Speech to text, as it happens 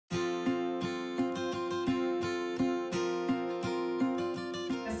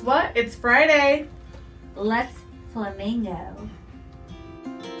Guess what? It's Friday. Let's flamingo.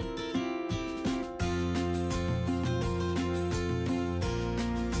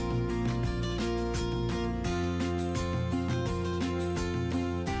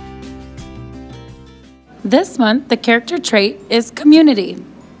 This month, the character trait is community.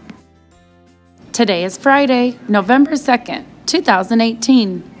 Today is Friday, November 2nd,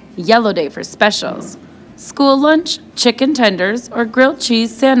 2018. Yellow day for specials. School lunch, chicken tenders, or grilled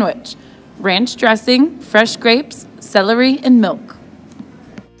cheese sandwich. Ranch dressing, fresh grapes, celery, and milk.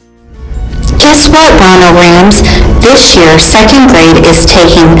 Guess what, Ronnow Rams? This year, second grade is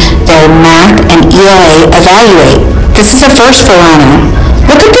taking their math and ELA evaluate. This is a first for Ronnow.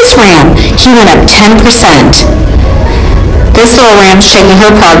 Look at this Ram. He went up 10%. This little Ram's checking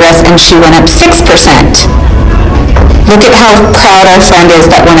her progress, and she went up 6%. Look at how proud our friend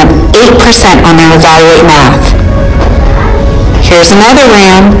is that went up 8% on their evaluate math. Here's another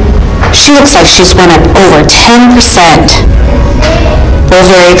Ram. She looks like she's went up over 10%. We're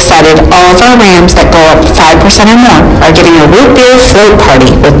very excited. All of our Rams that go up 5% or more are getting a root beer float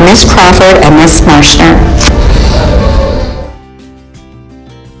party with Miss Crawford and Miss Marshner.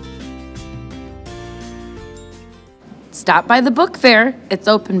 Stop by the book fair. It's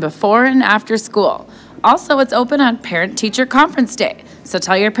open before and after school. Also, it's open on Parent-Teacher Conference Day, so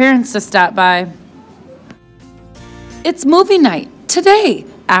tell your parents to stop by. It's movie night today,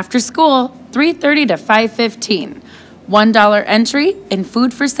 after school, 3:30 to 5:15. $1 entry and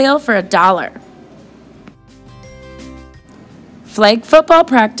food for sale for $1. Flag football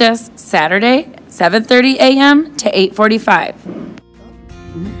practice, Saturday, 7:30 a.m. to 8:45.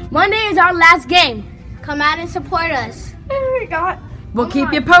 Monday is our last game. Come out and support us. We'll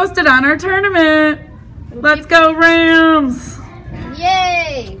keep you posted on our tournament. Let's go Rams!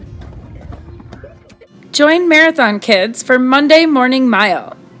 Yay! Join Marathon Kids for Monday Morning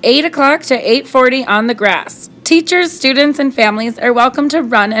Mile, 8 o'clock to 8:40 on the grass. Teachers, students, and families are welcome to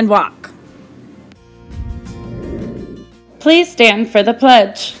run and walk. Please stand for the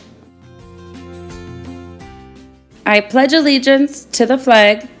pledge. I pledge allegiance to the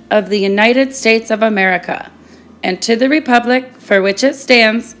flag of the United States of America and to the republic for which it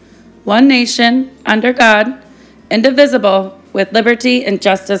stands, one nation, under God, indivisible, with liberty and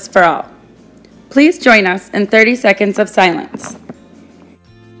justice for all. Please join us in 30 seconds of silence.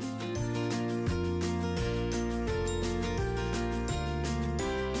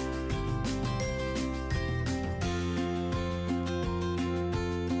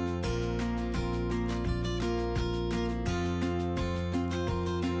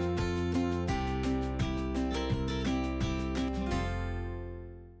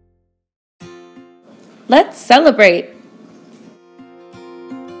 Let's celebrate.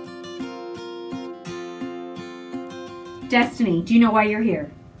 Destiny, do you know why you're here?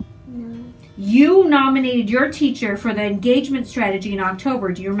 No. You nominated your teacher for the engagement strategy in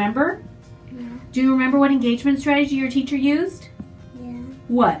October. Do you remember? No. Do you remember what engagement strategy your teacher used? Yeah.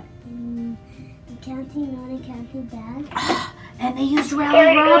 What? Counting on and counting back. And they used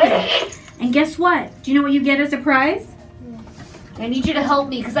round robin. And guess what? Do you know what you get as a prize? I need you to help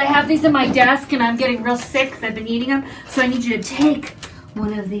me because I have these in my desk and I'm getting real sick because I've been eating them. So I need you to take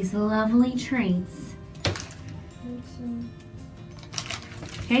one of these lovely treats.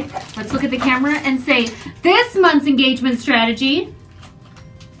 Okay, let's look at the camera and say, this month's engagement strategy.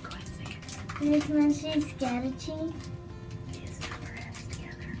 Go ahead and say it. This month's strategy.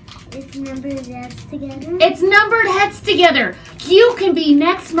 It's numbered heads together. It's numbered heads together. You can be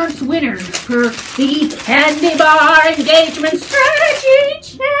next month's winner for the Candy Bar Engagement Strategy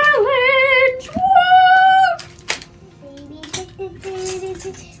Challenge. Woo! Baby shark,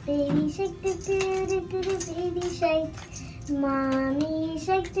 baby shark, baby shark. Mommy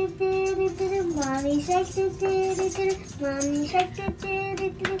shark, mommy shark, mommy shark,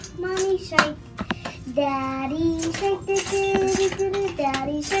 mommy shark. Daddy shark,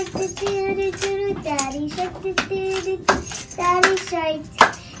 daddy shark, daddy shark, daddy shark.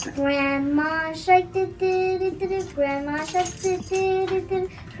 Grandma shark, grandma shark, grandma shark,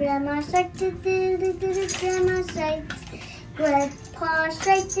 grandma shark. Grandpa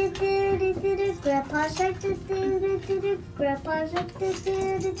shark, grandpa shark, grandpa shark,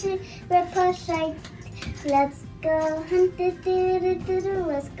 grandpa shark. Let's go hunt,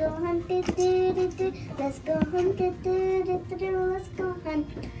 let's go hunt, let's go hunt, let's go hunt.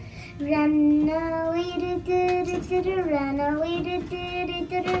 Run away, run away,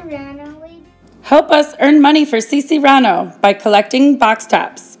 run away. Help us earn money for CC Ronnow by collecting box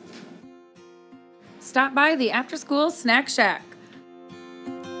tops. Stop by the After School Snack Shack.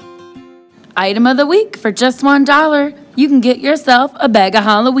 Item of the week for just $1. you can get yourself a bag of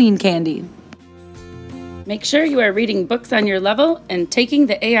Halloween candy. Make sure you are reading books on your level and taking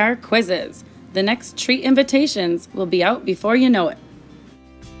the AR quizzes. The next treat invitations will be out before you know it.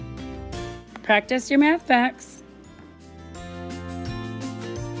 Practice your math facts.